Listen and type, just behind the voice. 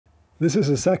This is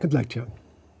a second lecture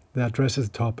that addresses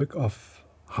the topic of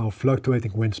how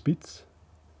fluctuating wind speeds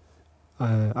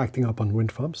acting upon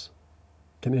wind farms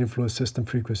can influence system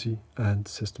frequency and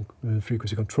system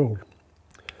frequency control.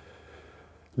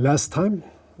 Last time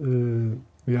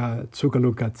we took a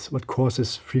look at what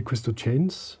causes frequency to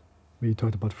change. We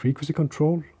talked about frequency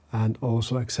control and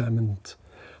also examined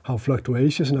how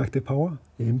fluctuations in active power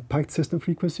impact system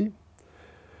frequency.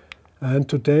 And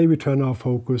today we turn our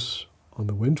focus on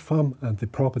the wind farm and the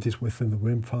properties within the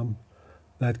wind farm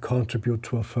that contribute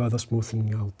to a further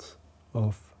smoothing out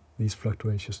of these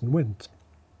fluctuations in wind.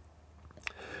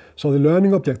 So the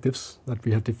learning objectives that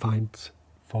we have defined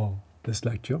for this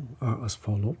lecture are as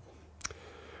follows.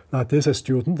 That is, a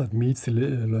student that meets the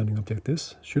learning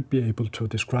objectives should be able to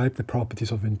describe the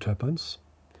properties of wind turbines,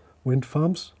 wind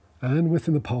farms, and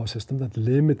within the power system that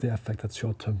limit the effect that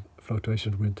short-term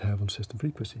fluctuations in wind have on system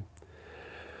frequency.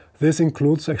 This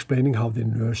includes explaining how the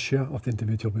inertia of the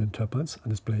individual wind turbines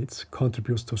and its blades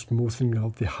contributes to smoothing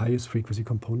out the highest frequency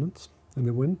components in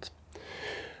the wind,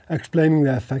 explaining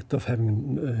the effect of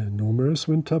having numerous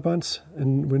wind turbines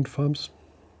in wind farms,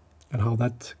 and how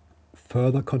that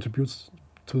further contributes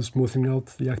to smoothing out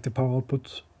the active power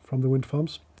output from the wind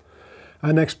farms,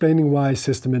 and explaining why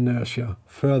system inertia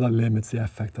further limits the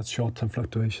effect that short-term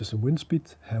fluctuations in wind speed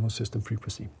have on system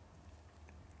frequency.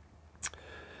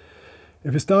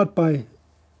 If we start by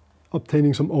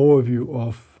obtaining some overview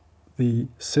of the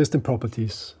system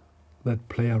properties that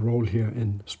play a role here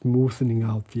in smoothing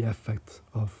out the effect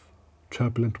of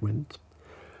turbulent wind,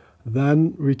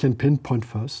 then we can pinpoint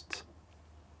first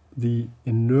the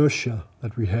inertia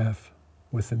that we have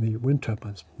within the wind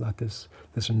turbines. That is,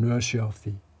 there's inertia of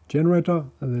the generator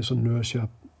and there's inertia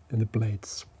in the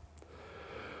blades.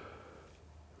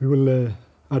 We will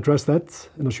address that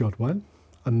in a short while.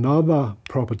 Another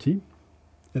property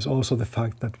is also the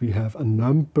fact that we have a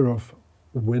number of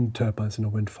wind turbines in a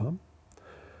wind farm.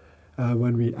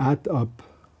 When we add up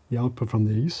the output from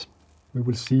these, we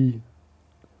will see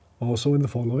also in the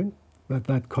following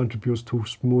that contributes to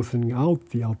smoothing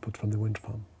out the output from the wind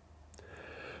farm.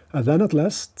 And then at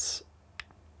last,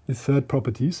 the third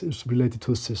property is related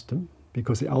to the system,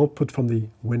 because the output from the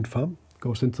wind farm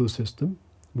goes into the system,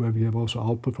 where we have also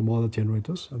output from other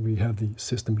generators, and we have the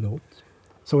system load.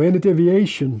 So any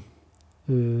deviation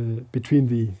between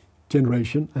the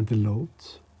generation and the load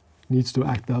needs to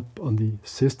act up on the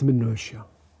system inertia,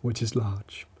 which is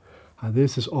large. And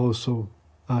this is also,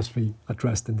 as we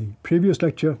addressed in the previous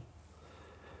lecture,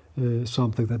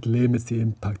 something that limits the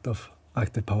impact of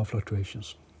active power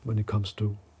fluctuations when it comes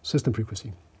to system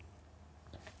frequency.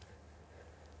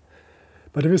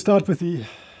 But if we start with the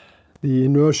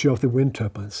inertia of the wind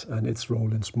turbines and its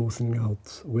role in smoothing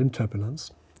out wind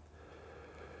turbulence,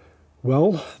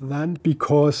 well, then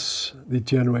because the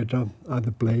generator and the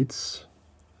blades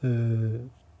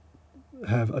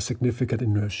have a significant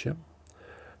inertia,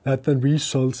 that then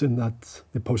results in that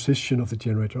the position of the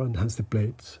generator and hence the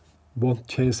blades won't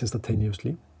change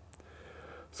instantaneously.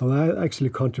 So that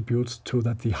actually contributes to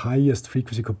that the highest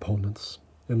frequency components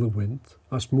in the wind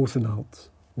are smoothened out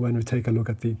when we take a look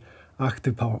at the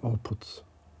active power outputs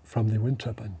from the wind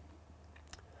turbine.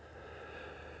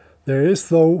 There is,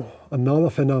 though,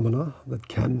 another phenomena that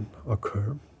can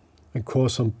occur and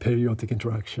cause some periodic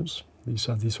interactions. These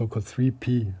are the so-called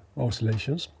 3P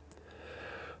oscillations.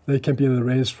 They can be in the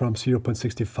range from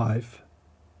 0.65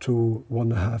 to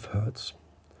 1.5 Hertz.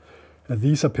 And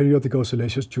these are periodic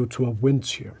oscillations due to a wind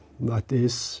shear. That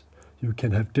is, you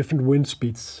can have different wind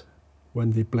speeds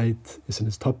when the blade is in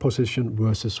its top position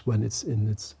versus when it's in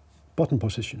its bottom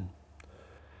position.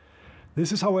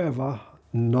 This is, however,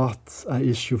 not an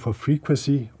issue for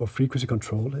frequency or frequency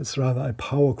control. It's rather a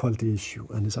power quality issue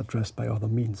and is addressed by other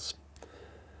means.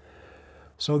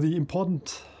 So the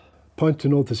important point to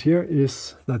notice here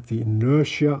is that the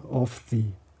inertia of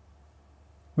the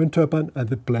wind turbine and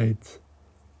the blade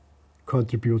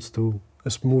contributes to a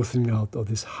smoothing out of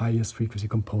these highest frequency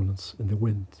components in the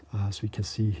wind, as we can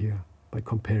see here by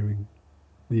comparing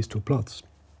these two plots.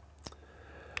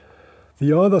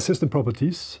 The other system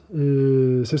property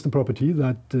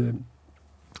that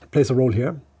plays a role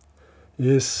here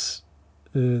is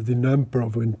the number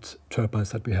of wind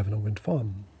turbines that we have in a wind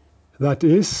farm. That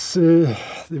is, the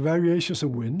variations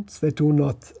in wind, they do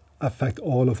not affect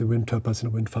all of the wind turbines in a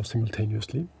wind farm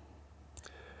simultaneously.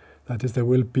 That is, there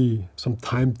will be some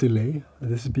time delay,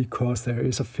 and this is because there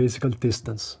is a physical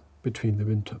distance between the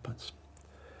wind turbines.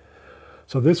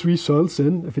 So this results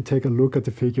in, if we take a look at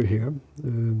the figure here,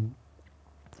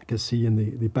 you can see in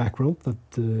the background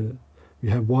that we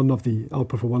have one of the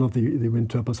output for one of the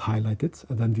wind turbines highlighted,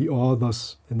 and then the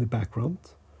others in the background.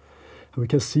 And we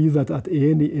can see that at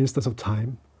any instance of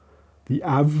time, the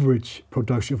average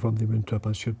production from the wind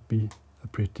turbine should be a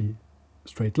pretty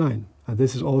straight line. And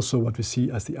this is also what we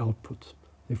see as the output.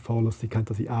 It follows the kind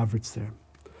of the average there.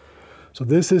 So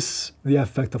this is the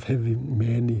effect of having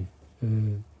many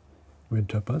wind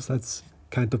turbines. That's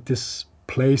kind of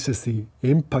displaces the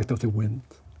impact of the wind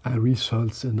and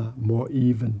results in a more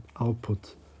even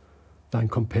output than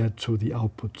compared to the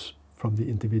output from the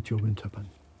individual wind turbine.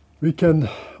 We can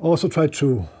also try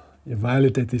to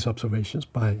validate these observations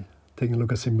by taking a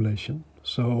look at simulation.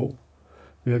 So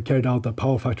we have carried out a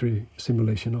PowerFactory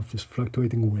simulation of this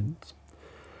fluctuating wind,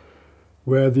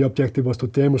 where the objective was to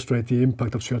demonstrate the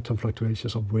impact of short-term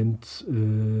fluctuations of wind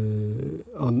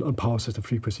on power system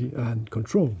frequency and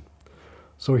control.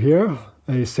 So here,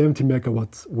 a 70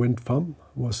 megawatt wind farm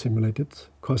was simulated,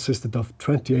 consisted of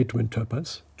 28 wind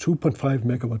turbines, 2.5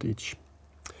 megawatt each.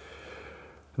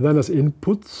 Then as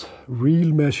input,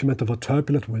 real measurement of a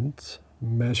turbulent wind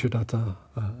measured at a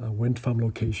wind farm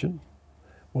location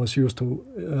was used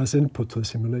as input to the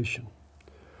simulation.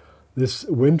 This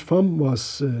wind farm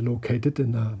was located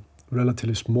in a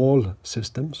relatively small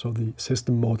system, so the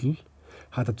system model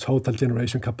had a total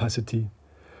generation capacity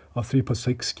of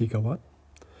 3.6 gigawatt,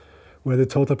 where the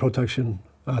total production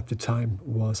at the time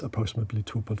was approximately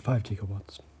 2.5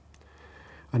 gigawatts.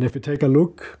 And if we take a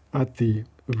look at the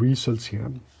results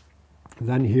here,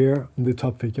 then here in the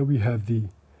top figure we have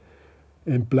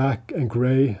in black and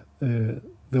gray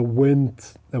the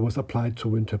wind that was applied to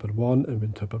wind turbine 1 and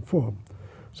wind turbine 4.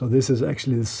 So this is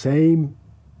actually the same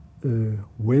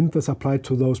wind that's applied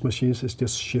to those machines, is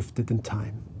just shifted in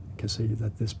time. You can see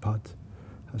that this part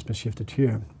has been shifted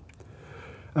here.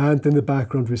 And in the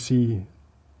background we see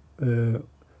the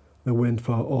wind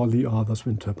for all the other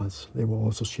wind turbines. They were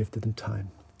also shifted in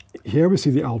time. Here we see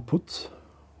the output.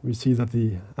 We see that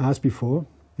as before,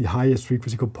 the highest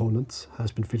frequency component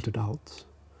has been filtered out.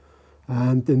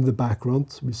 And in the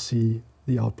background we see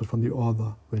the output from the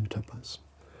other wind turbines.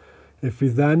 If we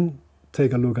then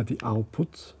take a look at the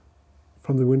output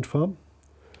from the wind farm,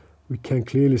 we can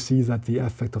clearly see that the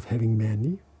effect of having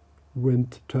many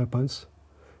wind turbines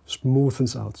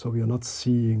smoothens out. So we are not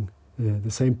seeing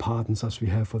the same patterns as we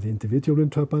have for the individual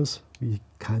wind turbines. We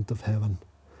kind of have a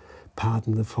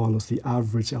pattern that follows the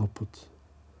average output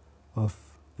of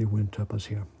the wind turbines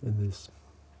here in this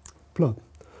plot.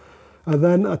 And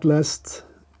then at last,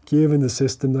 given the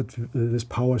system that this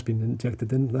power has been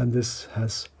injected in, then this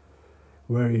has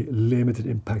very limited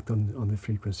impact on the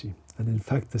frequency. And in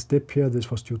fact, this dip here,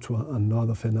 this was due to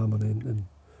another phenomenon in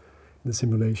the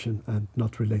simulation and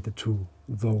not related to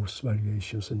those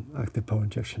variations in active power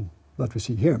injection that we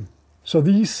see here. So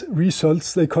these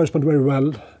results, they correspond very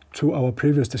well to our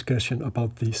previous discussion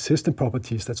about the system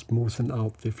properties that smoothen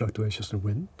out the fluctuations in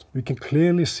wind. We can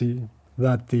clearly see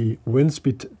that the wind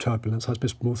speed turbulence has been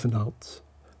smoothened out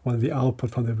when the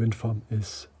output from the wind farm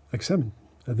is examined.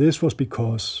 And this was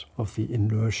because of the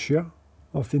inertia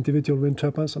of the individual wind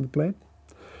turbines on the blade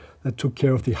that took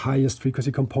care of the highest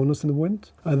frequency components in the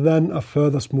wind. And then a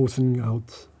further smoothing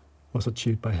out was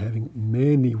achieved by having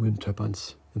many wind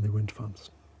turbines in the wind farms.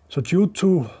 So due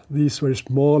to these very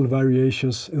small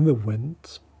variations in the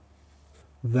wind,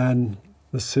 then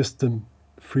the system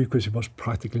frequency was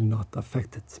practically not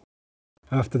affected.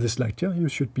 After this lecture, you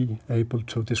should be able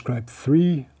to describe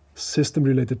 3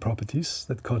 system-related properties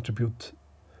that contribute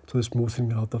to the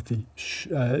smoothing out of the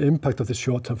impact of the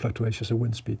short-term fluctuations in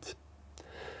wind speed.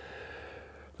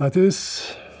 Now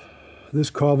this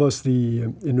covers the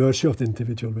inertia of the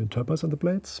individual wind turbines on the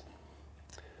blades,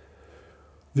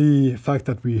 the fact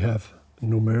that we have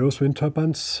numerous wind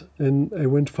turbines in a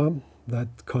wind farm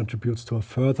that contributes to a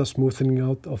further smoothing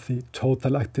out of the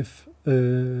total active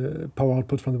power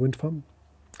output from the wind farm,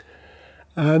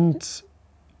 and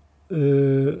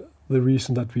the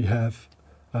reason that we have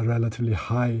a relatively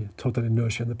high total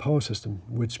inertia in the power system,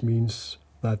 which means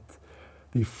that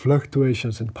the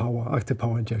fluctuations in power, active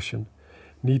power injection,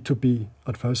 need to be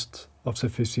at first of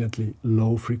sufficiently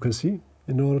low frequency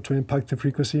in order to impact the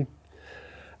frequency,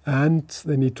 and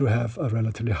they need to have a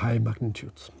relatively high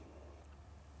magnitude.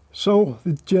 So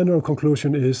the general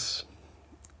conclusion is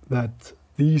that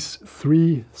these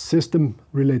 3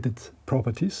 system-related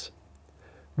properties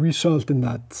result in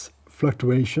that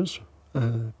fluctuations,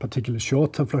 particularly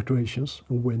short-term fluctuations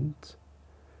in wind,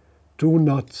 do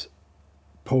not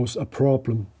pose a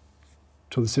problem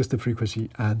to the system frequency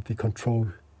and the control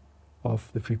of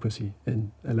the frequency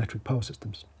in electric power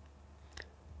systems.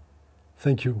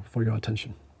 Thank you for your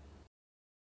attention.